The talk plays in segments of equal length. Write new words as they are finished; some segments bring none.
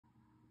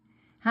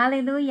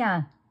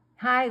Hallelujah.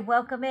 Hi,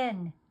 welcome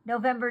in.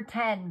 November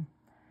 10.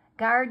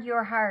 Guard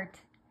your heart.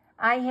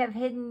 I have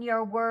hidden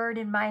your word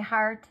in my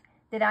heart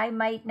that I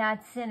might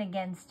not sin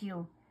against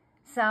you.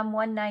 Psalm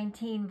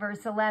 119,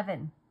 verse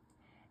 11.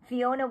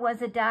 Fiona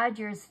was a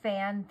Dodgers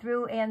fan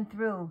through and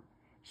through.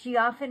 She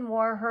often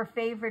wore her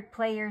favorite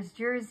player's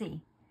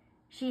jersey.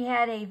 She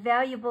had a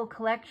valuable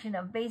collection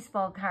of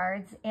baseball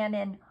cards and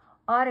an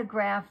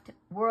autographed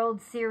World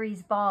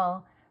Series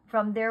ball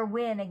from their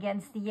win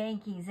against the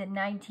Yankees in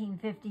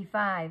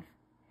 1955.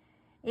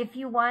 If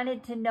you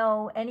wanted to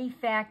know any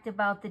fact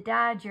about the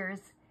Dodgers,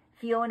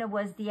 Fiona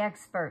was the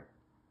expert.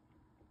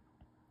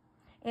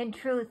 In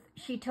truth,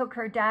 she took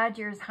her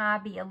Dodgers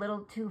hobby a little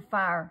too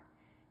far.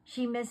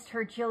 She missed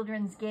her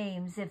children's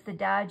games if the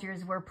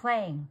Dodgers were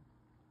playing.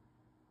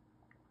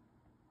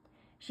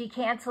 She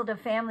canceled a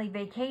family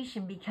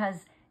vacation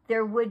because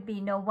there would be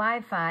no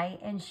Wi-Fi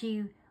and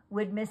she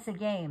would miss a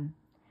game.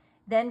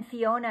 Then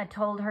Fiona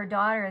told her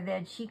daughter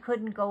that she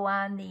couldn't go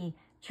on the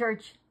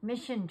church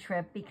mission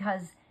trip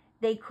because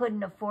they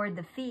couldn't afford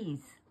the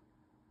fees.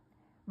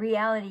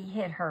 Reality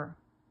hit her.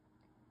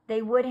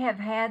 They would have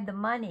had the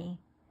money,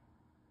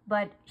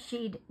 but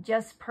she'd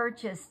just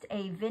purchased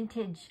a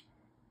vintage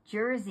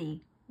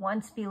jersey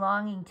once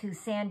belonging to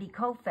Sandy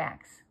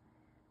Koufax.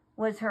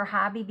 Was her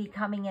hobby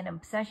becoming an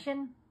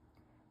obsession?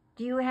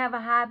 Do you have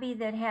a hobby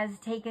that has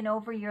taken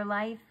over your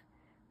life?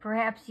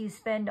 Perhaps you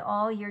spend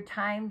all your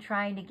time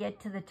trying to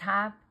get to the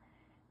top,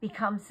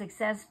 become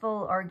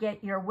successful, or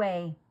get your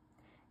way.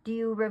 Do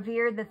you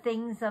revere the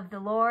things of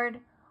the Lord,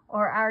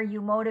 or are you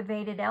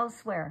motivated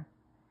elsewhere?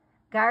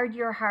 Guard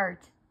your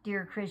heart,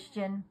 dear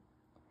Christian.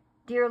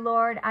 Dear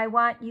Lord, I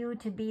want you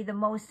to be the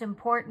most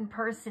important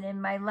person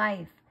in my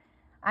life.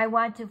 I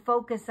want to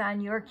focus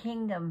on your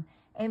kingdom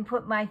and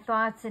put my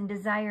thoughts and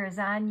desires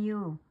on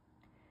you.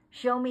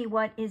 Show me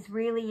what is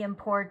really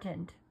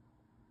important.